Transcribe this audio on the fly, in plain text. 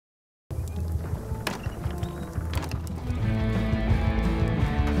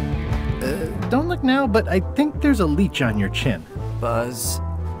Don't look now, but I think there's a leech on your chin. Buzz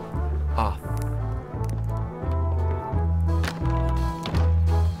off.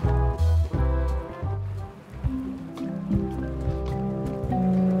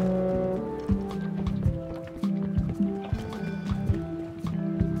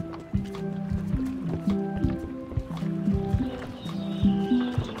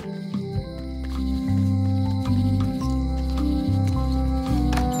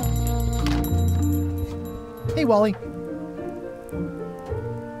 Hey, Wally.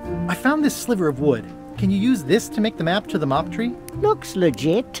 I found this sliver of wood. Can you use this to make the map to the mop tree? Looks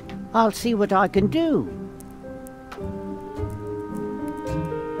legit. I'll see what I can do.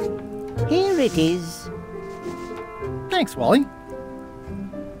 Here it is. Thanks, Wally.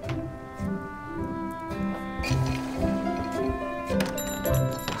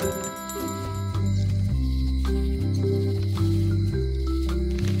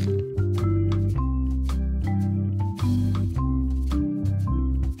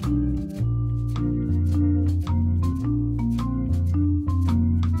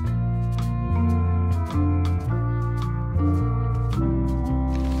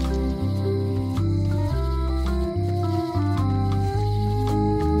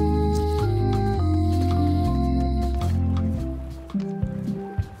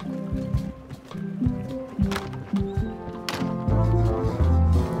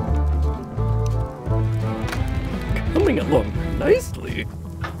 Coming along nicely.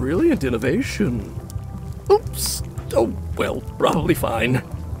 Brilliant innovation. Oops. Oh, well, probably fine.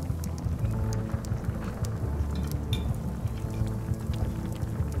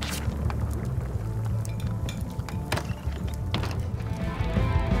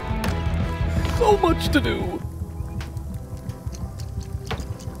 So much to do.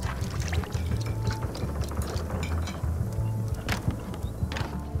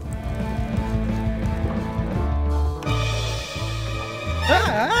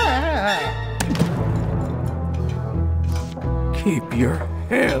 Keep your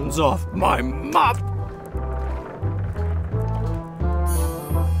hands off my mop!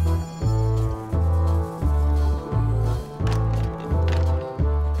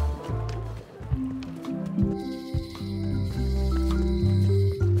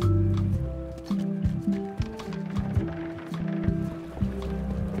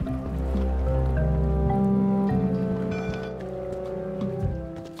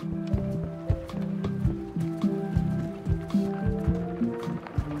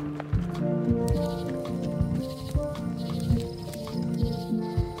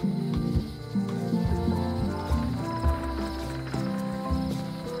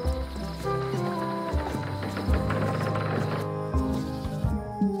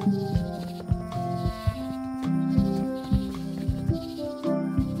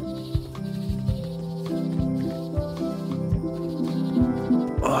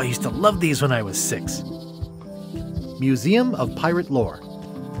 Oh, I used to love these when I was 6. Museum of Pirate Lore.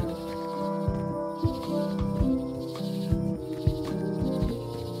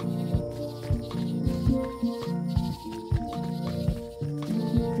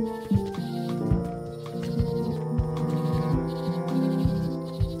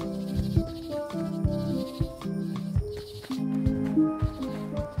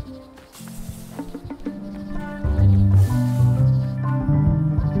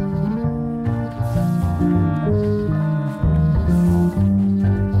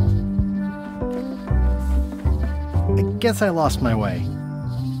 Guess I lost my way.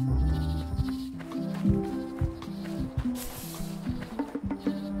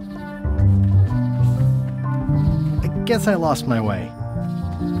 I guess I lost my way.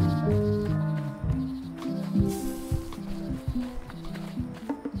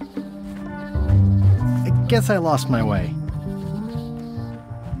 I guess I lost my way.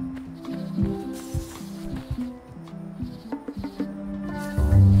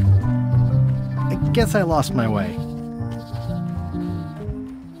 I guess I lost my way.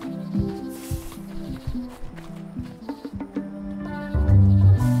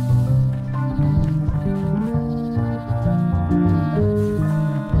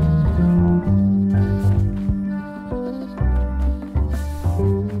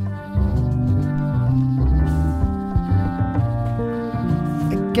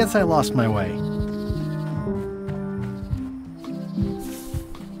 Guess I lost my way.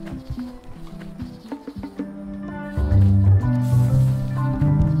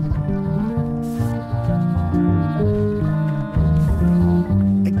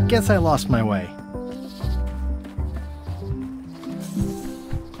 I guess I lost my way.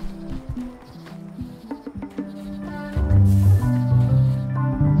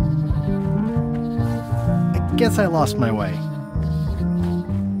 Guess I lost my way.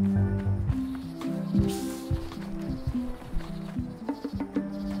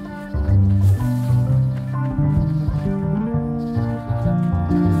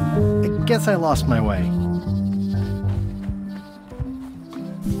 I guess I lost my way.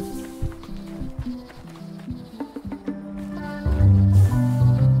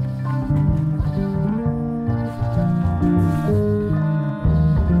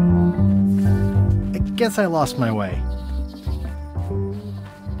 Guess I lost my way.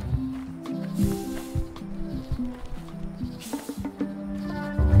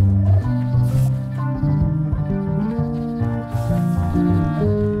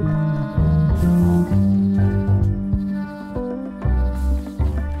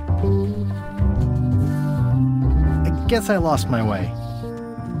 I guess I lost my way.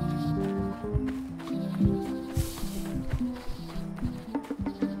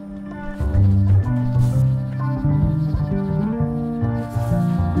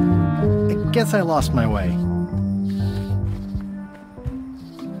 Guess I lost my way.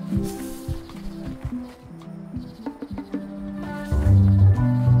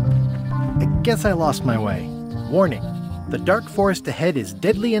 I guess I lost my way. Warning: the dark forest ahead is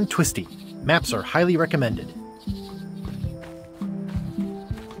deadly and twisty. Maps are highly recommended.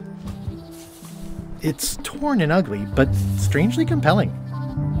 It's torn and ugly, but strangely compelling.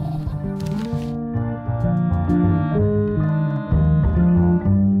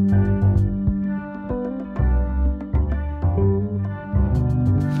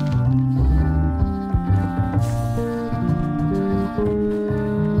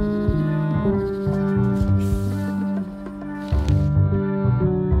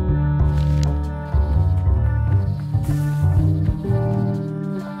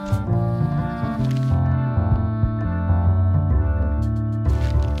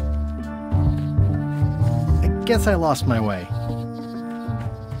 Guess I lost my way.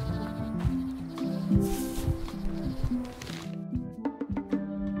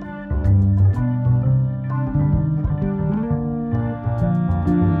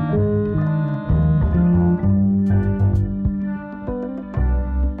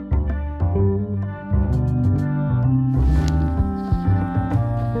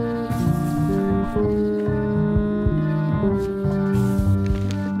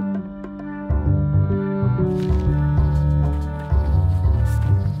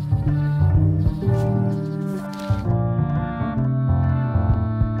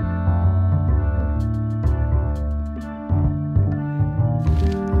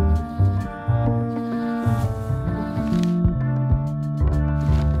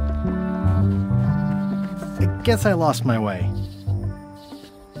 Guess I lost my way.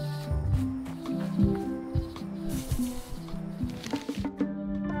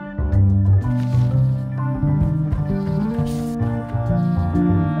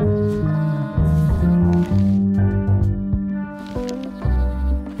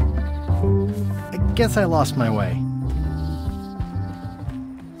 I guess I lost my way.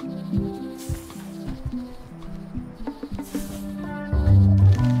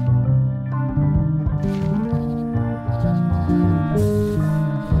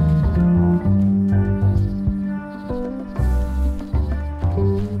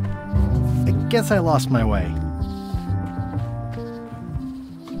 Guess I lost my way.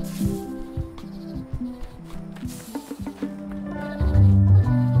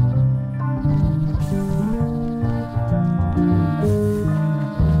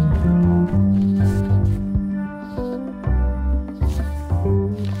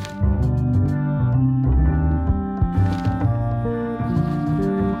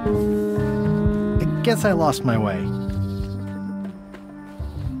 I guess I lost my way.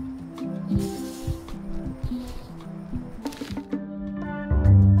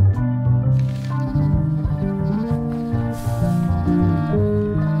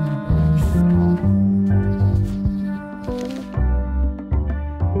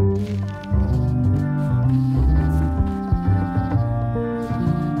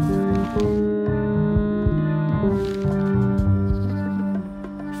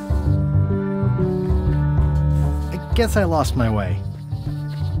 Guess I lost my way.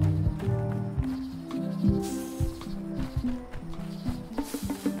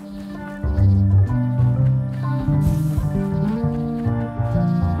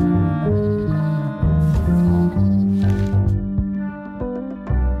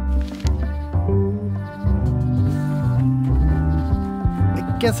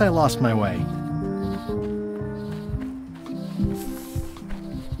 I guess I lost my way.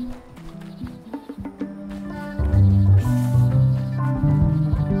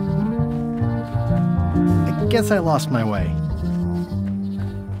 guess I lost my way.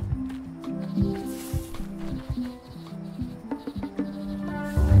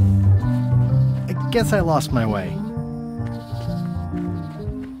 I guess I lost my way.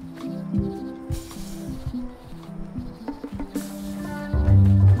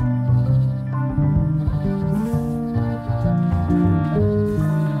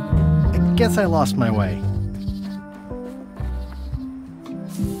 I guess I lost my way.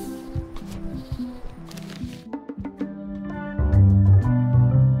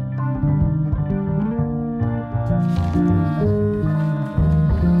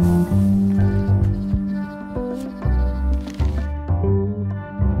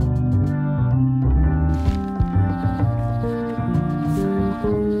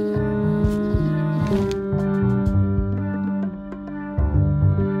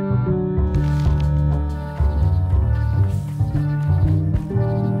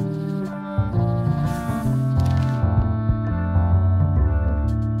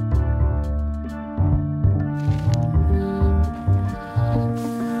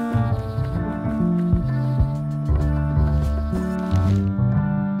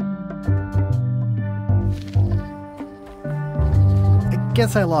 I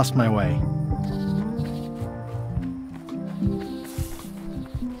guess I lost my way.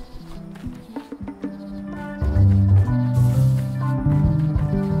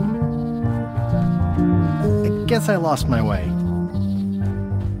 I guess I lost my way.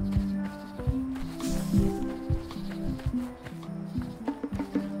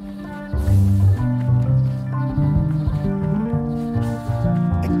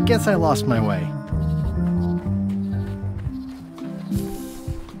 I guess I lost my way.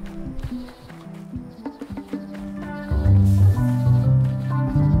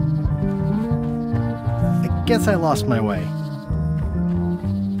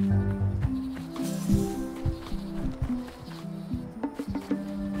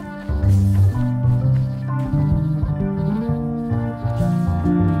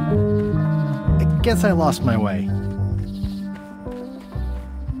 I guess I lost my way.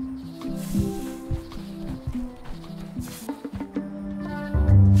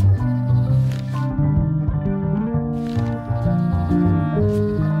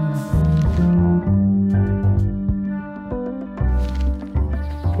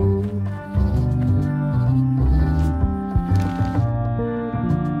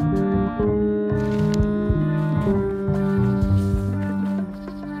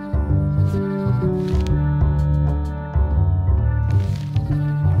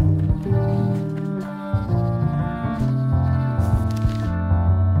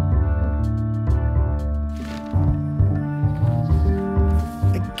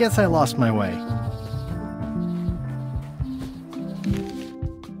 I guess I lost my way.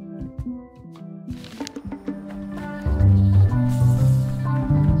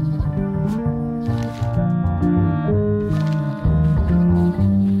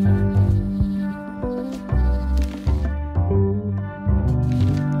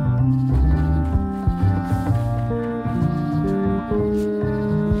 guess I lost my way.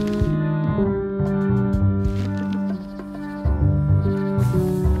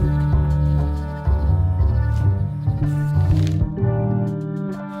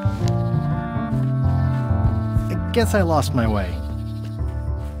 I guess I lost my way.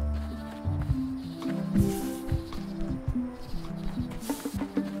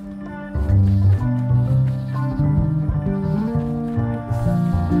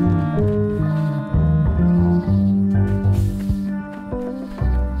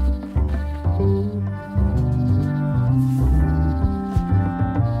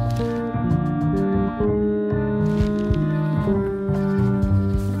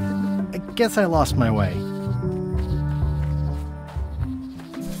 I guess I lost my way.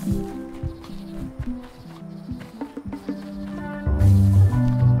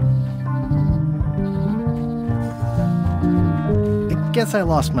 I guess I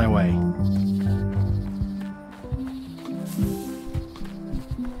lost my way.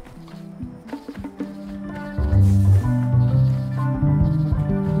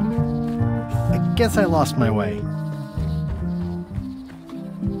 I guess I lost my way.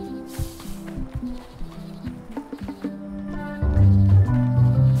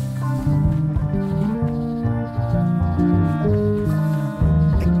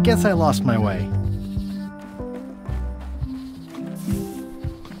 I guess I lost my way.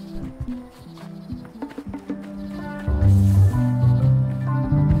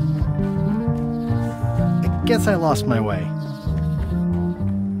 I guess I lost my way.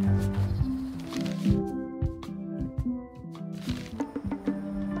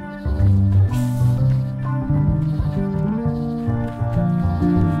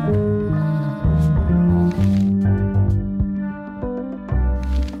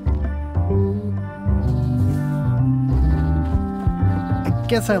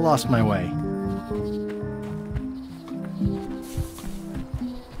 Guess I lost my way.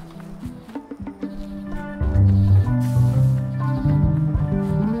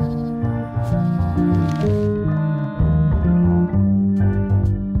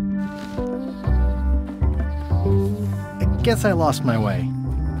 Guess I lost my way.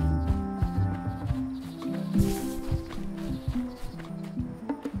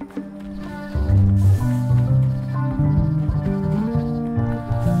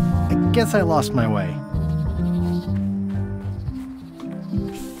 I guess I lost my way.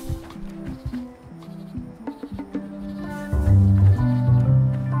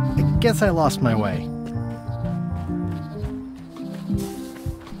 I guess I lost my way.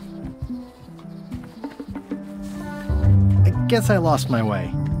 Guess I lost my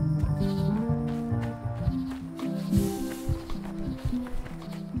way.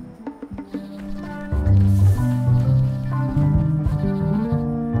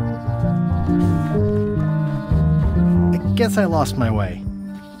 I guess I lost my way.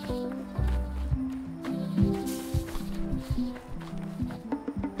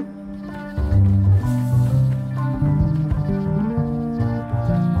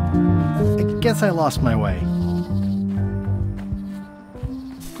 I guess I lost my way.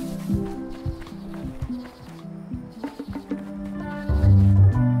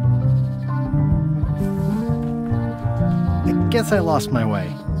 Guess I lost my way.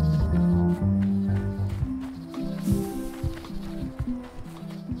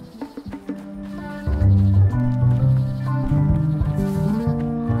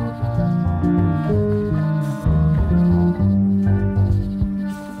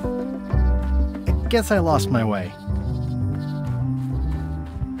 I guess I lost my way.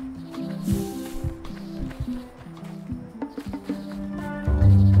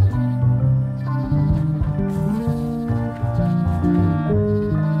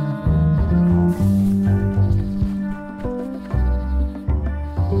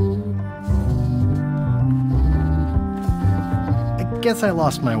 Guess I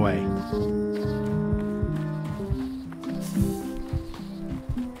lost my way.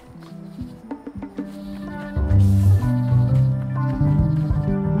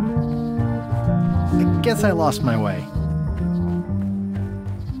 I guess I lost my way.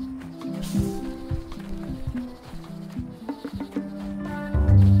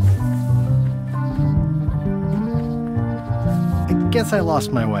 I guess I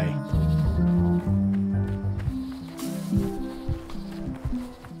lost my way.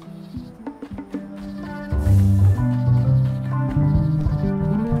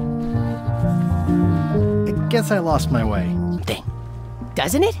 Guess I lost my way. Thing.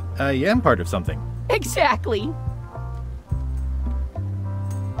 Doesn't it? I am part of something. Exactly.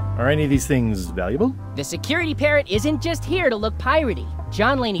 Are any of these things valuable? The security parrot isn't just here to look piratey.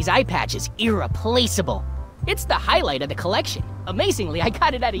 John Laney's eye patch is irreplaceable. It's the highlight of the collection. Amazingly, I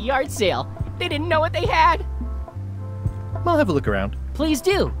got it at a yard sale. They didn't know what they had. I'll have a look around. Please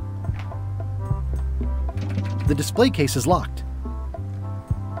do. The display case is locked.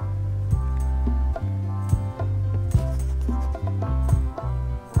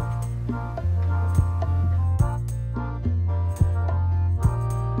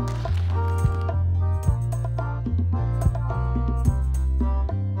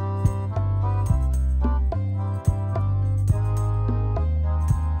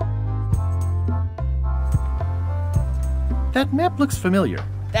 That map looks familiar.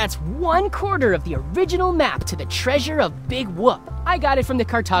 That's 1/4 of the original map to the treasure of Big Whoop. I got it from the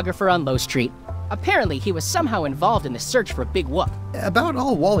cartographer on Low Street. Apparently, he was somehow involved in the search for Big Whoop. About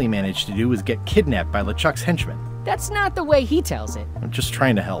all Wally managed to do was get kidnapped by LeChuck's henchmen. That's not the way he tells it. I'm just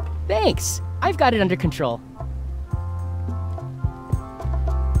trying to help. Thanks. I've got it under control.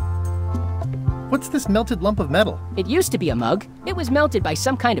 What's this melted lump of metal? It used to be a mug. It was melted by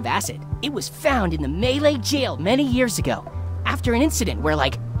some kind of acid. It was found in the Malay jail many years ago, after an incident where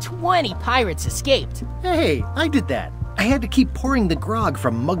like 20 pirates escaped. Hey, I did that. I had to keep pouring the grog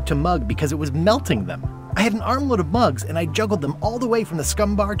from mug to mug because it was melting them. I had an armload of mugs and I juggled them all the way from the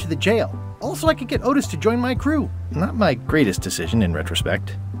scum bar to the jail. Also, I could get Otis to join my crew. Not my greatest decision in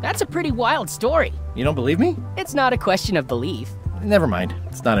retrospect. That's a pretty wild story. You don't believe me? It's not a question of belief. Never mind.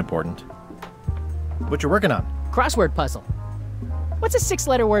 It's not important. What you working on? Crossword puzzle. What's a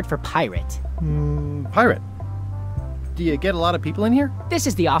 6-letter word for pirate? Pirate. Do you get a lot of people in here? This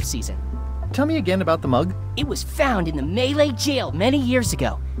is the off-season. Tell me again about the mug. It was found in the Malay jail many years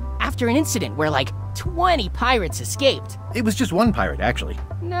ago, after an incident where like 20 pirates escaped. It was just one pirate, actually.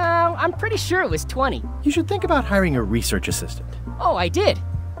 No, I'm pretty sure it was 20. You should think about hiring a research assistant. Oh, I did.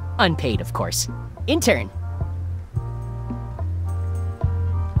 Unpaid, of course. Intern.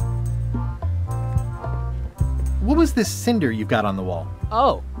 What was this cinder you've got on the wall?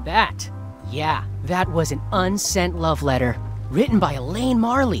 Oh, that. Yeah, that was an unsent love letter written by Elaine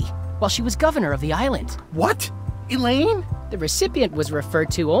Marley while she was governor of the island. What? Elaine? The recipient was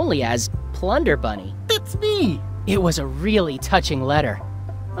referred to only as Plunder Bunny. That's me! It was a really touching letter.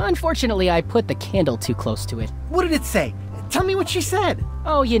 Unfortunately, I put the candle too close to it. What did it say? Tell me what she said.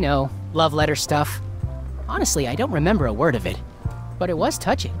 Oh, you know, love letter stuff. Honestly, I don't remember a word of it, but it was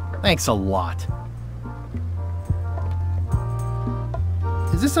touching. Thanks a lot.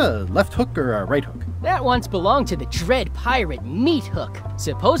 Is this a left hook or a right hook? That once belonged to the dread pirate Meat Hook.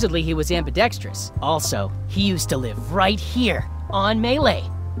 Supposedly he was ambidextrous. Also, he used to live right here, on Melee.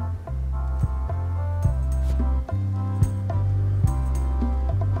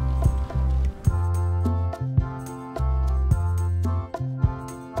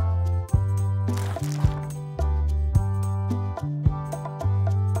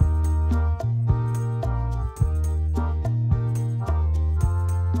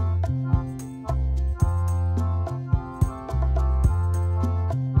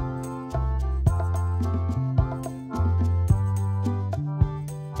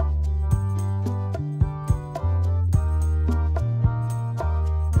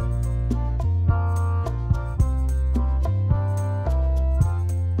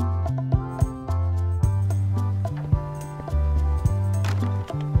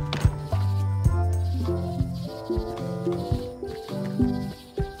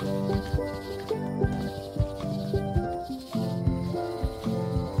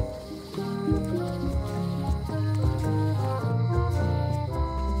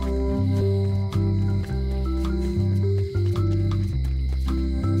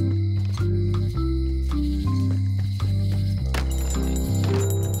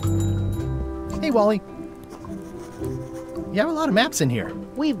 Hey, Wally. You have a lot of maps in here.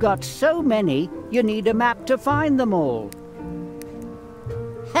 We've got so many, you need a map to find them all.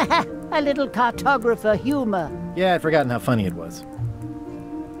 Haha, a little cartographer humor. Yeah, I'd forgotten how funny it was.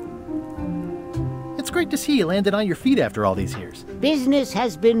 It's great to see you landed on your feet after all these years. Business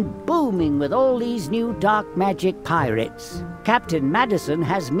has been booming with all these new dark magic pirates. Captain Madison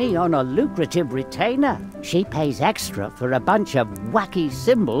has me on a lucrative retainer. She pays extra for a bunch of wacky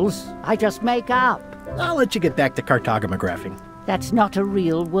symbols I just make up. I'll let you get back to cartographing. That's not a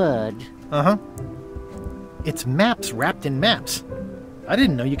real word. Uh-huh. It's maps wrapped in maps. I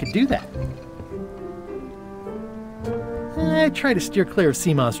didn't know you could do that. I try to steer clear of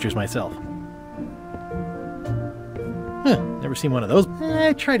sea monsters myself. Never seen one of those.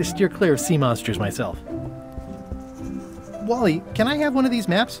 I try to steer clear of sea monsters myself. Wally, can I have one of these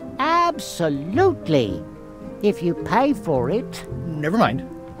maps? Absolutely. If you pay for it. Never mind.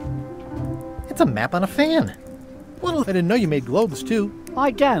 It's a map on a fan. Well, I didn't know you made globes, too. I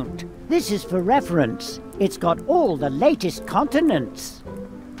don't. This is for reference. It's got all the latest continents.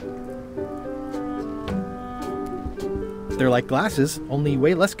 They're like glasses, only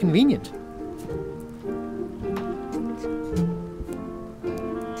way less convenient.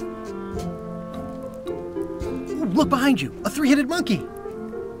 Ooh, look behind you! A three-headed monkey!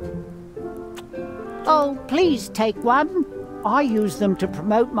 Oh, please take one. I use them to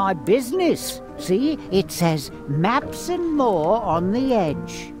promote my business. See, it says maps and more on the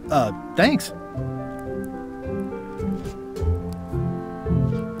edge. Thanks.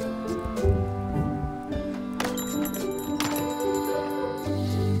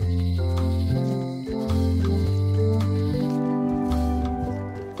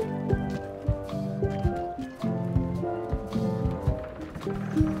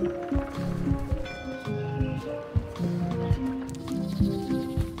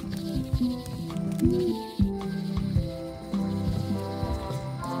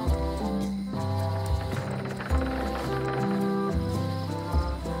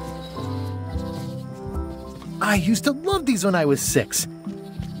 I used to love these when I was 6.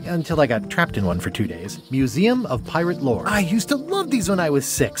 Until I got trapped in one for 2 days. Museum of Pirate Lore. I used to love these when I was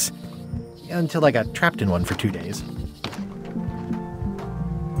 6. Until I got trapped in one for 2 days.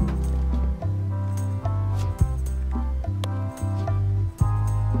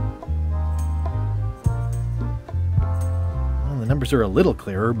 Well, the numbers are a little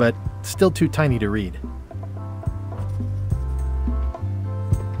clearer, but still too tiny to read.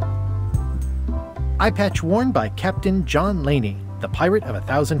 Eye patch worn by Captain John Laney, the Pirate of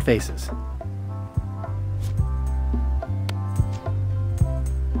 1,000 Faces.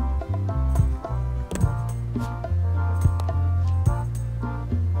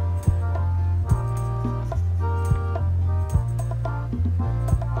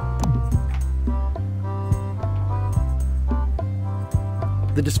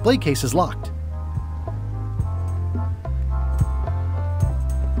 The display case is locked.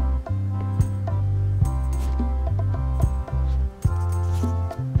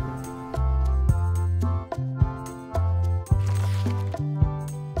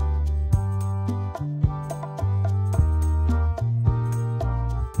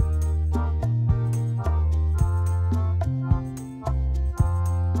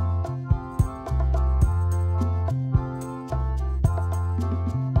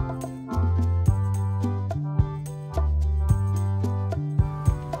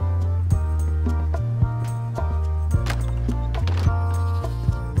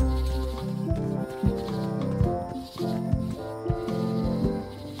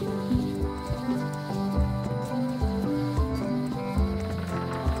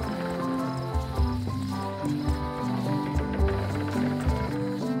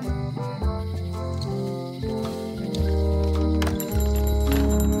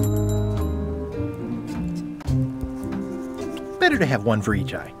 better to have one for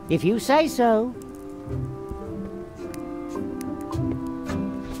each eye. If you say so.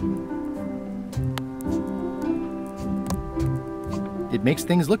 It makes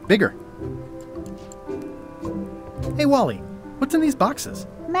things look bigger. Hey, Wally, what's in these boxes?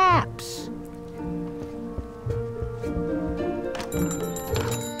 Maps.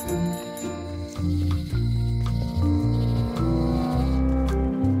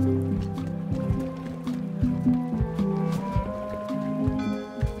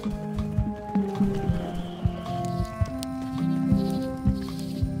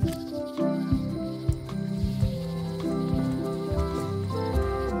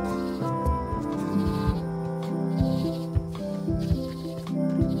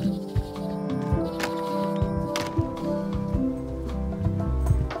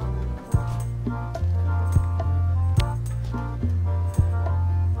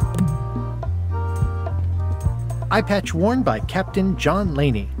 Eye patch worn by Captain John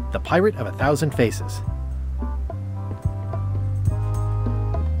Laney, the Pirate of 1,000 Faces.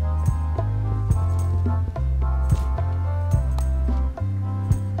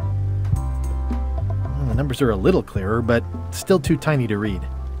 Well, the numbers are a little clearer, but still too tiny to read.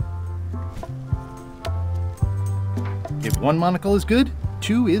 If one monocle is good,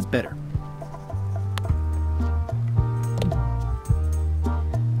 two is better.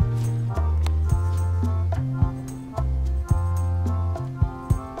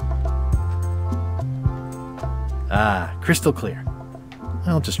 Ah, crystal clear.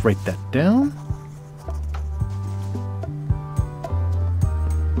 I'll just write that down.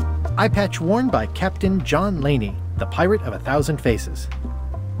 Eye patch worn by Captain John Laney, the Pirate of 1,000 Faces.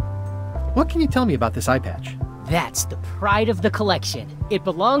 What can you tell me about this eye patch? That's the pride of the collection. It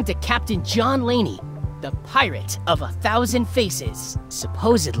belonged to Captain John Laney, the Pirate of 1,000 Faces.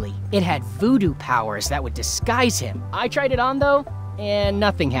 Supposedly, it had voodoo powers that would disguise him. I tried it on though, and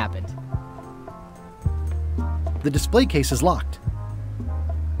nothing happened. The display case is locked.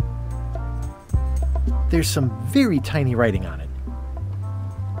 There's some very tiny writing on it.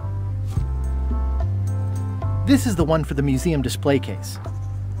 This is the one for the museum display case.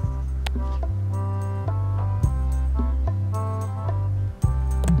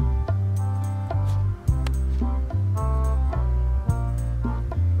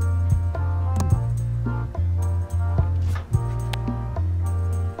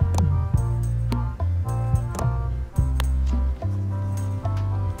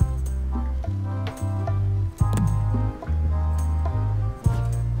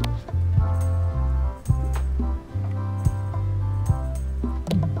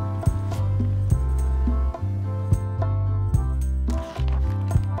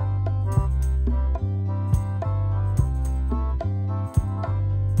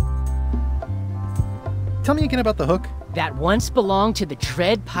 Tell me again about the hook. That once belonged to the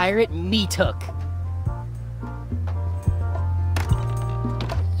Dread Pirate Meat Hook.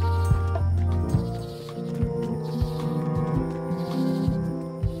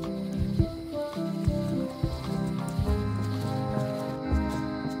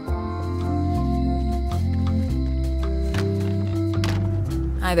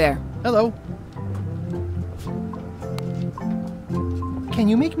 Hi there. Hello. Can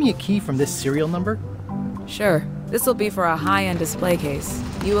you make me a key from this serial number? Sure. This will be for a high-end display case.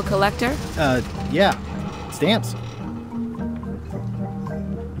 You a collector? Yeah. Stamps.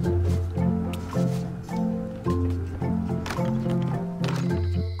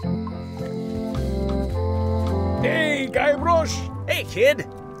 Hey, Guybrush! Hey, kid!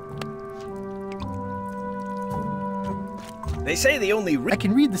 They say the only I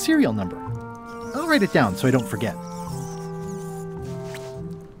can read the serial number. I'll write it down so I don't forget.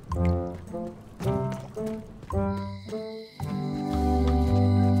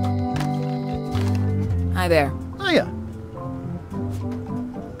 Hi there. Hiya.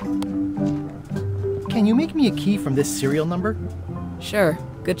 Can you make me a key from this serial number? Sure.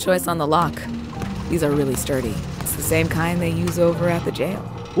 Good choice on the lock. These are really sturdy. It's the same kind they use over at the jail.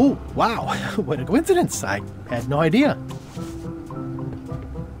 Oh, wow. What a coincidence. I had no idea.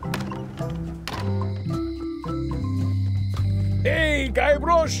 Hey,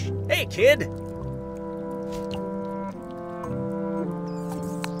 Guybrush! Hey, kid!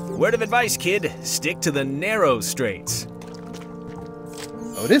 Word of advice, kid. Stick to the narrow straights.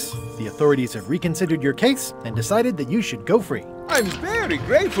 Otis, the authorities have reconsidered your case and decided that you should go free. I'm very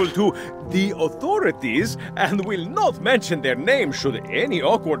grateful to the authorities and will not mention their name should any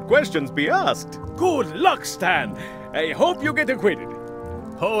awkward questions be asked. Good luck, Stan. I hope you get acquitted.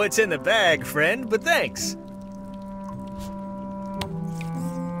 Oh, it's in the bag, friend, but thanks.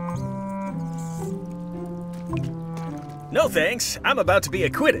 No thanks, I'm about to be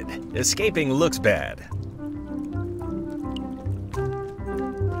acquitted. Escaping looks bad.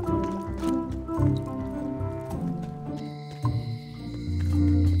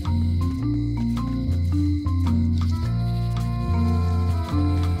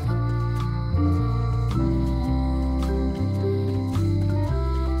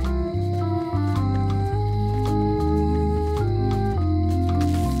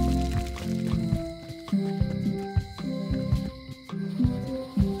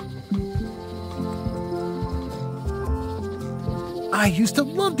 I used to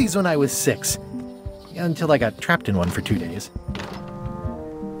love these when I was 6. Until I got trapped in one for 2 days.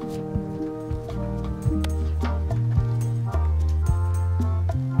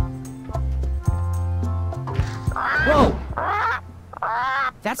 Whoa!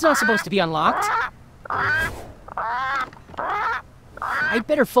 That's not supposed to be unlocked. I'd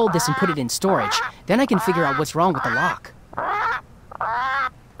better fold this and put it in storage. Then I can figure out what's wrong with the lock.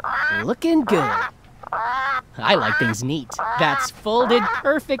 Looking good. I like things neat. That's folded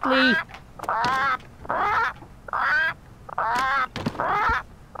perfectly.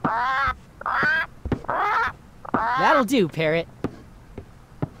 That'll do, Parrot.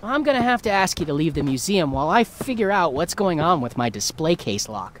 I'm gonna have to ask you to leave the museum while I figure out what's going on with my display case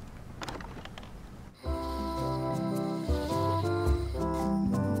lock.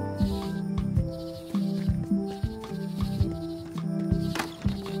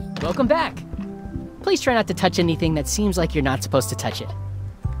 Welcome back. Please try not to touch anything that seems like you're not supposed to touch it.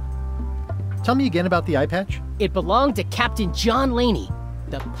 Tell me again about the eye patch. It belonged to Captain John Laney,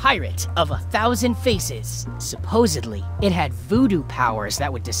 the pirate of 1,000 faces. Supposedly, it had voodoo powers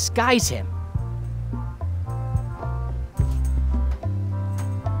that would disguise him.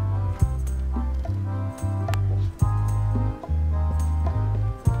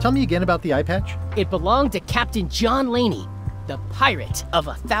 Tell me again about the eye patch. It belonged to Captain John Laney, the pirate of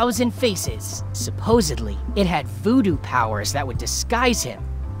 1,000 faces. Supposedly, it had voodoo powers that would disguise him.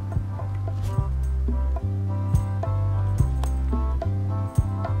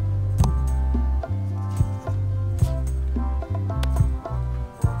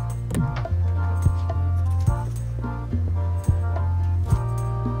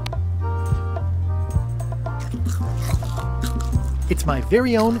 It's my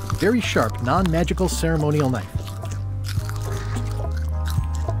very own, very sharp, non-magical ceremonial knife.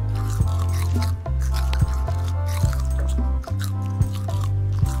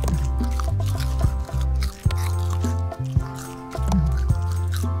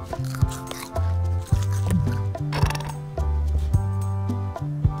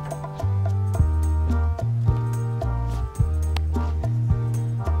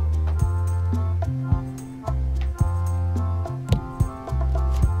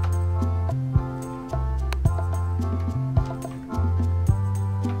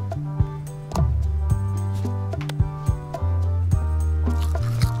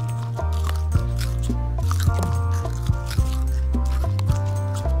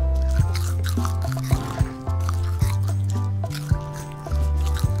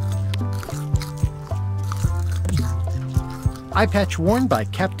 Eye patch worn by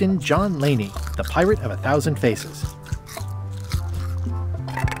Captain John Laney, the pirate of 1,000 faces.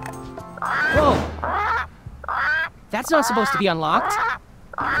 Whoa! That's not supposed to be unlocked.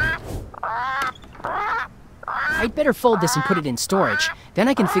 I'd better fold this and put it in storage. Then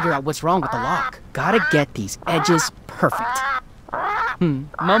I can figure out what's wrong with the lock. Gotta get these edges perfect.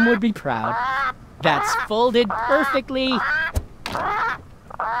 Mom would be proud. That's folded perfectly.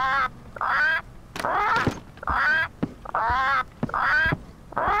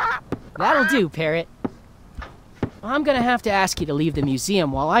 That'll do, Parrot. I'm gonna have to ask you to leave the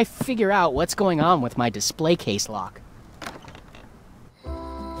museum while I figure out what's going on with my display case lock.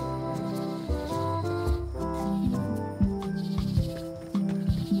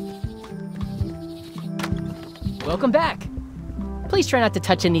 Welcome back. Please try not to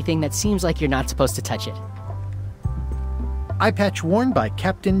touch anything that seems like you're not supposed to touch it. Eye patch worn by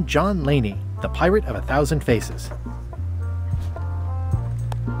Captain John Laney, the pirate of 1,000 faces.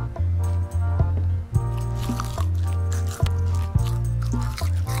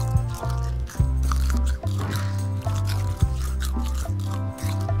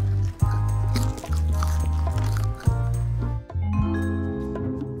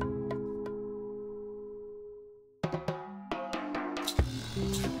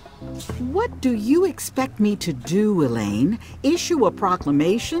 What do you expect me to do, Elaine? Issue a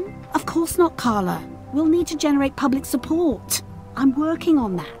proclamation? Of course not, Carla. We'll need to generate public support. I'm working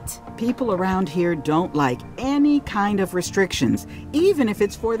on that. People around here don't like any kind of restrictions, even if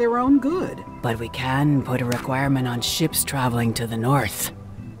it's for their own good. But we can put a requirement on ships traveling to the north.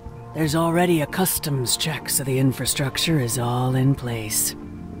 There's already a customs check, so the infrastructure is all in place.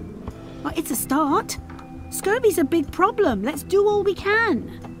 Well, it's a start. Scurvy's a big problem. Let's do all we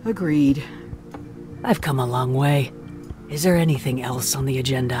can. Agreed. I've come a long way. Is there anything else on the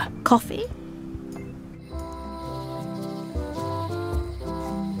agenda? Coffee?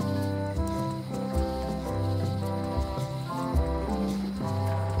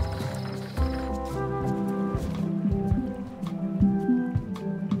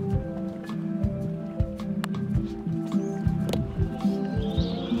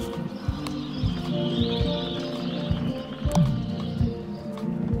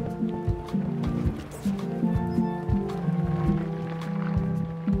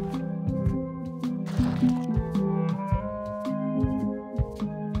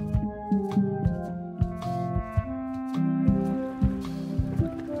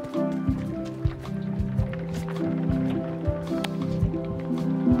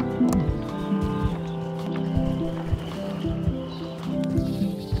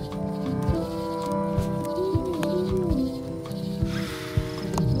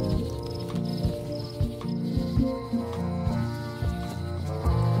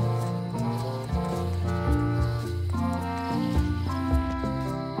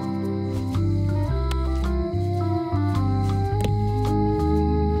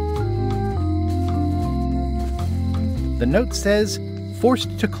 The note says,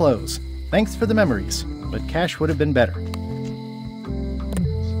 forced to close. Thanks for the memories, but cash would have been better.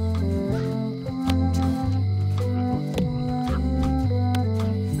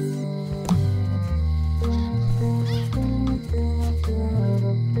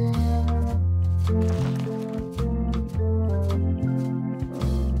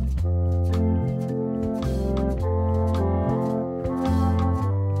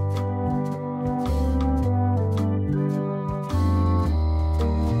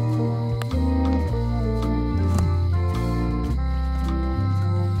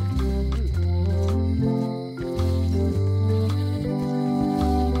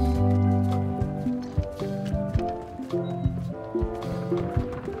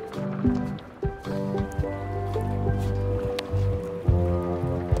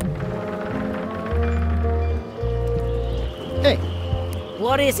 Hey.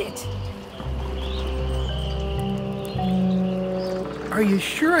 What is it? Are you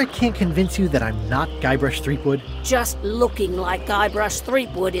sure I can't convince you that I'm not Guybrush Threepwood? Just looking like Guybrush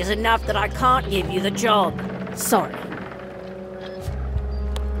Threepwood is enough that I can't give you the job. Sorry.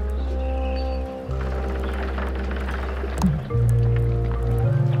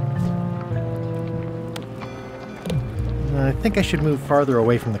 I think I should move farther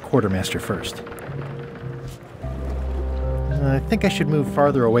away from the quartermaster first.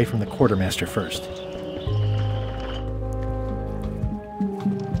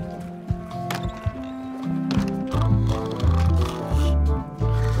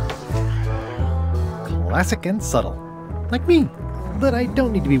 Classic and subtle. Like me. But I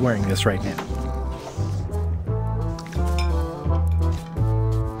don't need to be wearing this right now.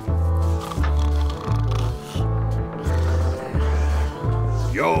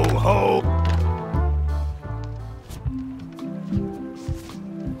 Yo ho!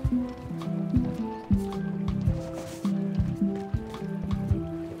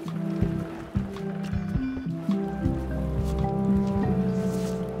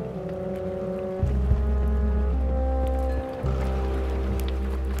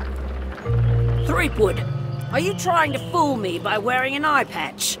 Threepwood, are you trying to fool me by wearing an eye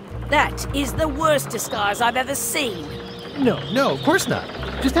patch? That is the worst disguise I've ever seen. No, of course not.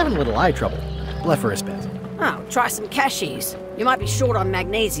 Just having a little eye trouble. Blepharospasm. Oh, try some cashews. You might be short on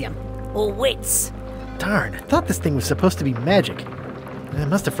magnesium. Or wits. Darn, I thought this thing was supposed to be magic. I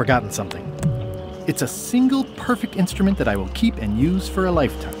must have forgotten something. It's a single perfect instrument that I will keep and use for a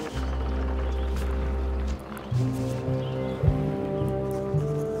lifetime.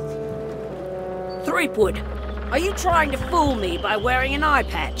 Threepwood, are you trying to fool me by wearing an eye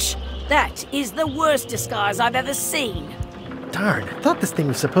patch? That is the worst disguise I've ever seen. Darn, I thought this thing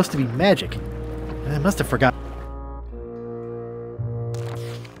was supposed to be magic. I must have forgotten.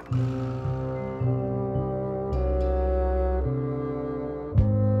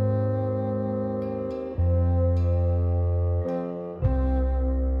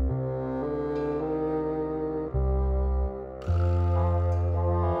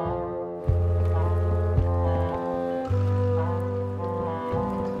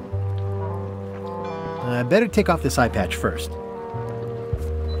 I better take off this eye patch first.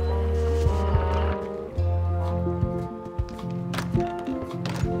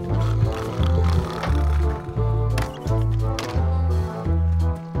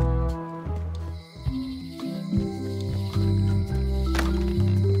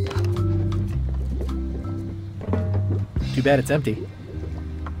 Too bad it's empty.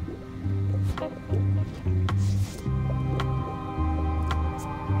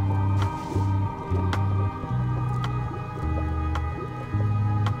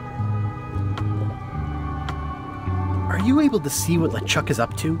 Are you able to see what LeChuck is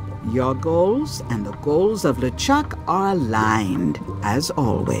up to? Your goals and the goals of LeChuck are aligned, as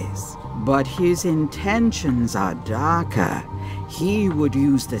always. But his intentions are darker. He would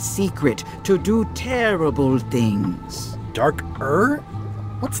use the secret to do terrible things. Darker?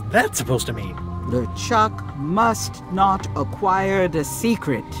 What's that supposed to mean? LeChuck must not acquire the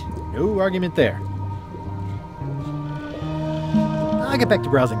secret. No argument there. I'll get back to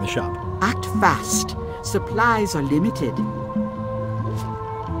browsing the shop. Act fast. Supplies are limited.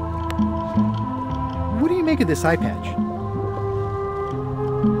 What do you make of this eye patch?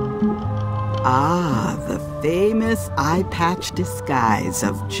 Ah, the famous eye patch disguise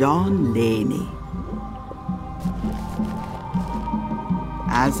of John Laney.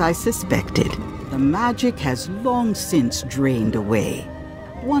 As I suspected, the magic has long since drained away.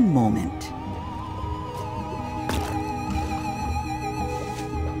 One moment.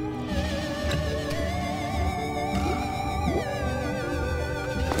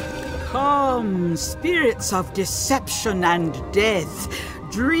 Come, spirits of deception and death,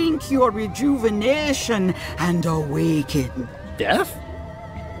 drink your rejuvenation and awaken. Death?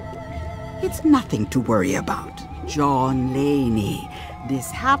 It's nothing to worry about. John Laney, this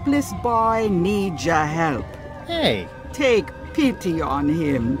hapless boy needs your help. Hey. Take pity on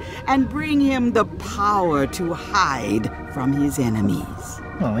him and bring him the power to hide from his enemies.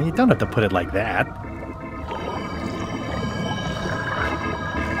 Well, you don't have to put it like that.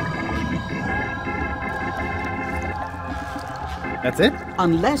 That's it?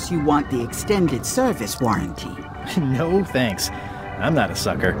 Unless you want the extended service warranty. No, thanks. I'm not a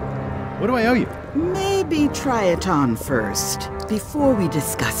sucker. What do I owe you? Maybe try it on first, before we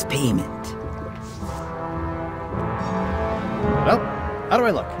discuss payment. Well, how do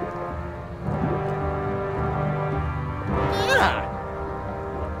I look?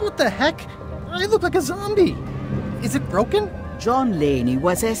 Ah! What the heck? I look like a zombie. Is it broken? John Laney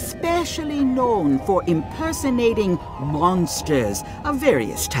was especially known for impersonating monsters of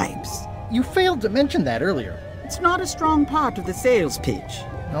various types. You failed to mention that earlier. It's not a strong part of the sales pitch.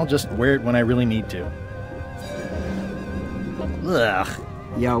 I'll just wear it when I really need to. Ugh.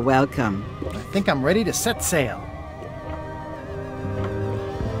 You're welcome. I think I'm ready to set sail.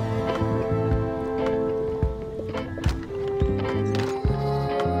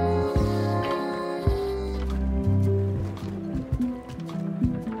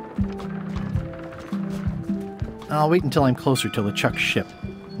 I'll wait until I'm closer to LeChuck's ship.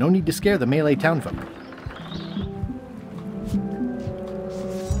 No need to scare the melee townfolk.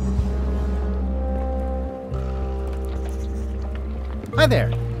 Hi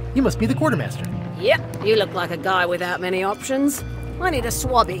there. You must be the quartermaster. Yep, you look like a guy without many options. I need a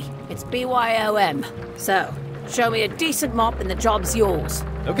swabby. It's BYOM. So, show me a decent mop and the job's yours.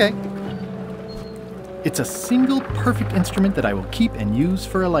 Okay. It's a single perfect instrument that I will keep and use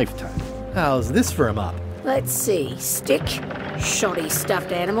for a lifetime. How's this for a mop? Let's see. Stick? Shoddy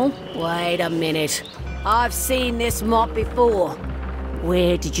stuffed animal? Wait a minute. I've seen this mop before.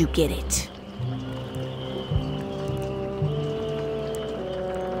 Where did you get it?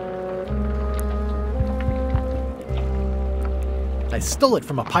 I stole it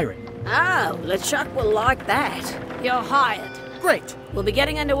from a pirate. Oh, LeChuck will like that. You're hired. Great. We'll be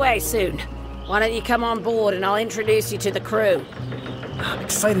getting underway soon. Why don't you come on board and I'll introduce you to the crew? I'm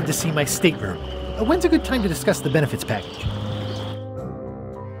excited to see my stateroom. When's a good time to discuss the benefits package?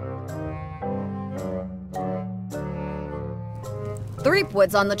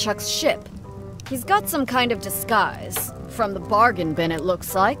 Threepwood's on LeChuck's ship. He's got some kind of disguise. From the bargain bin, it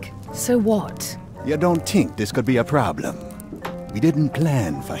looks like. So what? You don't think this could be a problem? We didn't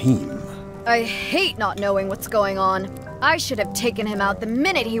plan for him. I hate not knowing what's going on. I should have taken him out the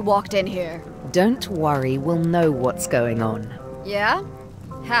minute he walked in here. Don't worry, we'll know what's going on. Yeah?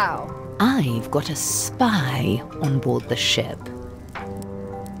 How? I've got a spy on board the ship.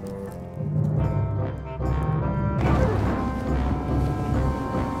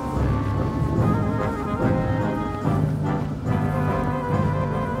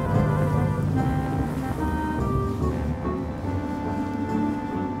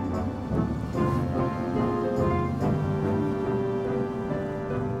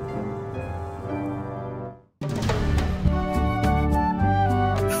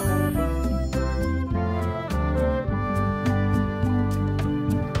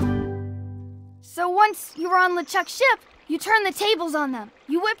 So once you were on LeChuck's ship, you turned the tables on them.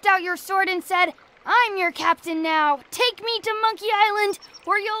 You whipped out your sword and said, I'm your captain now. Take me to Monkey Island,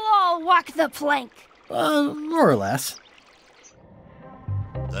 where you'll all walk the plank. More or less.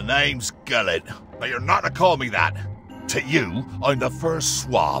 The name's Gullet, but you're not to call me that. To you, I'm the first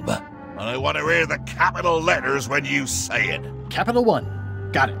swab, and I want to hear the capital letters when you say it. Capital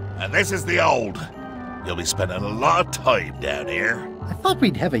 1. Got it. And this is the old. You'll be spending a lot of time down here. I thought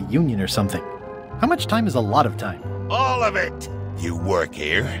we'd have a union or something. How much time is a lot of time? All of it. You work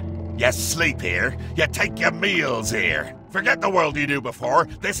here. You sleep here. You take your meals here. Forget the world you knew before.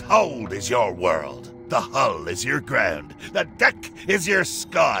 This hold is your world. The hull is your ground. The deck is your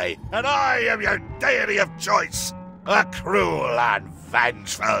sky. And I am your deity of choice. A cruel and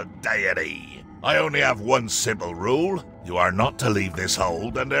vengeful deity. I only have one simple rule. You are not to leave this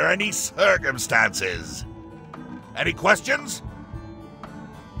hold under any circumstances. Any questions?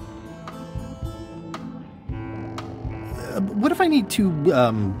 What if I need to,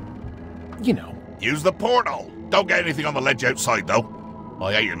 you know... Use the portal. Don't get anything on the ledge outside, though.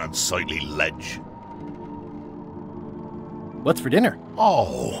 I hate an unsightly ledge. What's for dinner?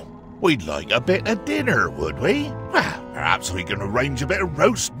 Oh, we'd like a bit of dinner, would we? Well, perhaps we can arrange a bit of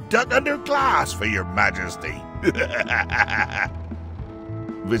roast duck under glass for your majesty.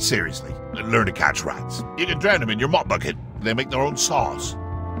 But seriously, learn to catch rats. You can drown them in your mop bucket. They make their own sauce.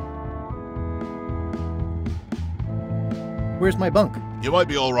 Where's my bunk? You might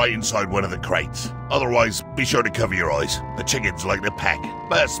be all right inside one of the crates. Otherwise, be sure to cover your eyes. The chickens like to peck.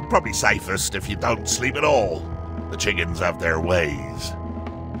 But it's probably safest if you don't sleep at all. The chickens have their ways.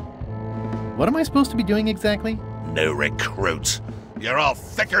 What am I supposed to be doing exactly? New recruits. You're all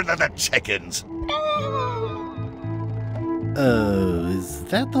thicker than the chickens. Is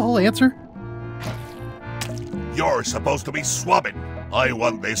that the whole answer? You're supposed to be swabbing. I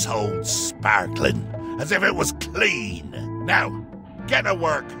want this hold sparkling, as if it was clean. Now, get to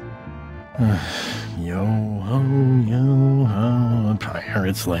work. Yo-ho,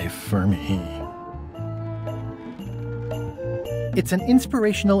 pirate's life for me. It's an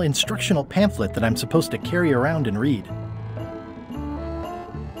inspirational instructional pamphlet that I'm supposed to carry around and read.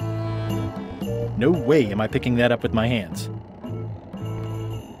 No way am I picking that up with my hands.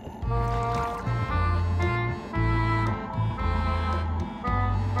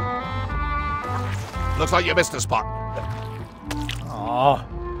 Looks like you missed a spot. Aww.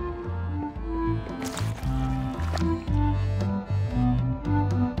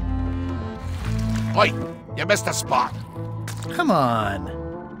 Oi, you missed a spot. Come on.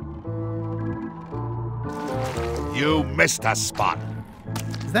 You missed a spot.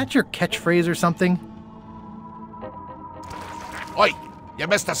 Is that your catchphrase or something? Oi, you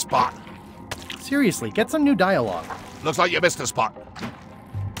missed a spot. Seriously, get some new dialogue. Looks like you missed a spot.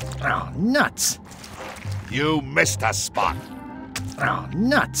 Oh, nuts. You missed a spot. Oh,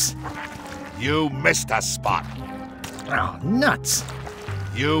 nuts. You missed a spot. Oh, nuts.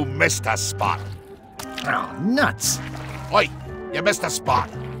 You missed a spot. Oh, nuts. Oi, you missed a spot.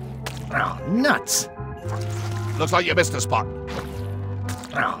 Oh, nuts. Looks like you missed a spot.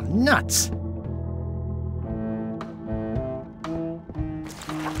 Oh, nuts.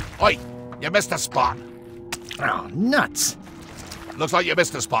 Oi, you missed a spot. Oh, nuts. Looks like you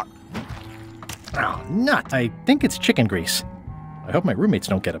missed a spot. Oh, nuts. I think it's chicken grease. I hope my roommates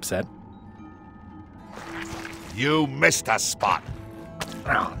don't get upset. You missed a spot.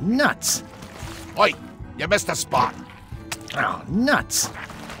 Oh, nuts. Oi, you missed a spot. Oh, nuts.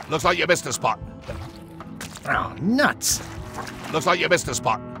 Looks like you missed a spot. Oh, nuts. Looks like you missed a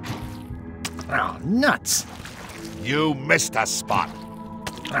spot. Oh, nuts. You missed a spot.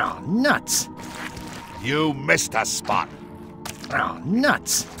 Oh, nuts. You missed a spot. Oh,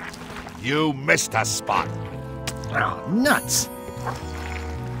 nuts. You missed a spot. Oh, nuts.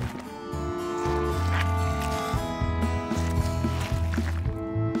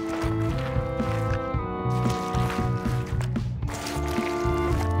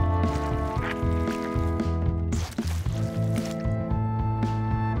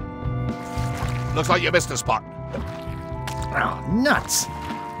 Looks like you missed a spot. Oh, nuts.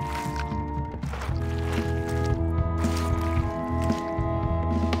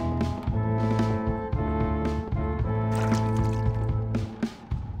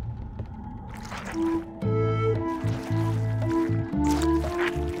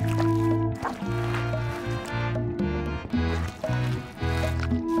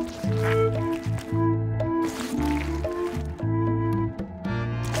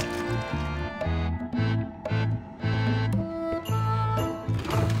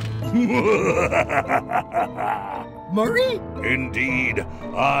 Murray? Indeed,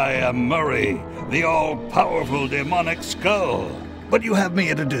 I am Murray, the all-powerful demonic skull. But you have me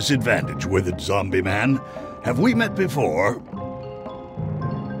at a disadvantage, withered zombie man. Have we met before?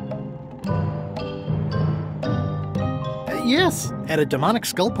 Yes, at a demonic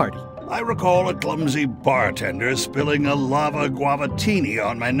skull party. I recall a clumsy bartender spilling a lava guavatini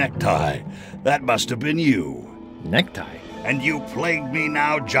on my necktie. That must have been you. Necktie? And you plagued me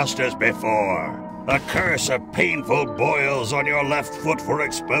now just as before. A curse of painful boils on your left foot for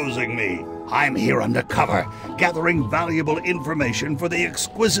exposing me. I'm here undercover, gathering valuable information for the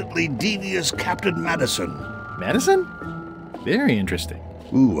exquisitely devious Captain Madison. Madison? Very interesting.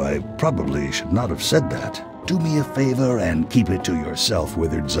 Ooh, I probably should not have said that. Do me a favor and keep it to yourself,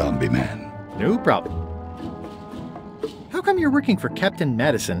 withered zombie man. No problem. How come you're working for Captain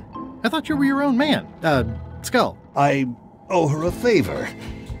Madison? I thought you were your own man. Skull. I owe her a favor.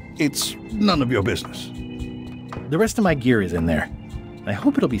 It's none of your business. The rest of my gear is in there. I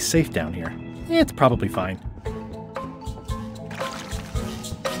hope it'll be safe down here. It's probably fine.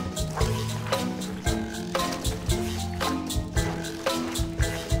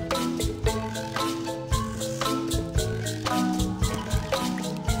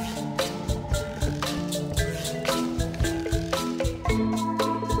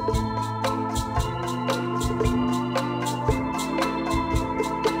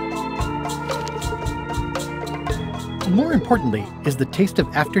 More importantly, is the taste of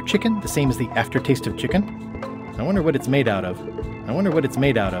after chicken the same as the aftertaste of chicken? I wonder what it's made out of.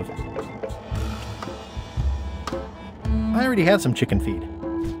 I already have some chicken feed.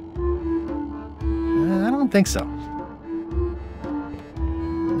 I don't think so.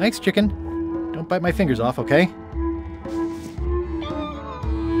 Nice chicken. Don't bite my fingers off, okay?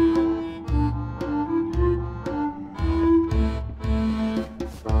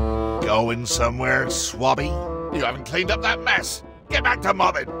 Going somewhere, Swabby? You haven't cleaned up that mess. Get back to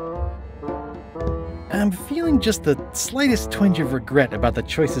mobbing. I'm feeling just the slightest twinge of regret about the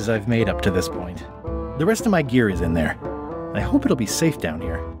choices I've made up to this point. The rest of my gear is in there. I hope it'll be safe down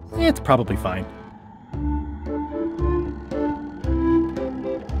here. It's probably fine.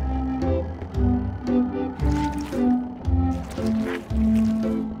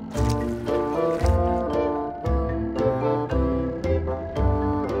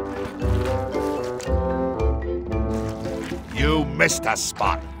 You missed a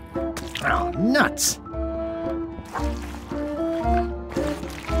spot. Oh, nuts!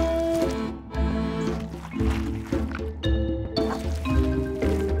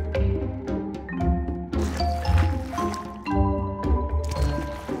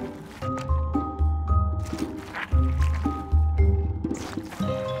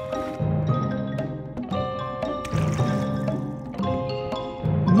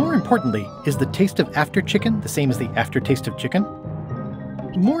 More importantly, is the taste of after chicken the same as the aftertaste of chicken?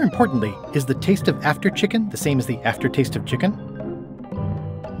 More importantly, is the taste of after chicken the same as the aftertaste of chicken?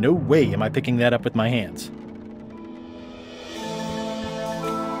 No way am I picking that up with my hands.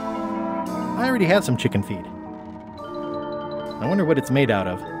 I already have some chicken feed. I wonder what it's made out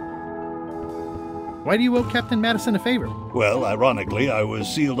of. Why do you owe Captain Madison a favor? Well, ironically, I was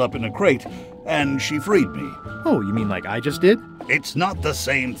sealed up in a crate, and she freed me. Oh, you mean like I just did? It's not the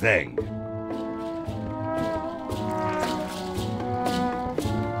same thing.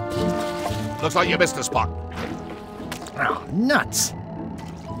 Looks like you missed a spot. Oh, nuts!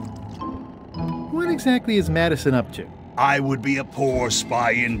 What exactly is Madison up to? I would be a poor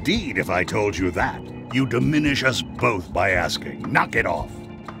spy indeed if I told you that. You diminish us both by asking. Knock it off.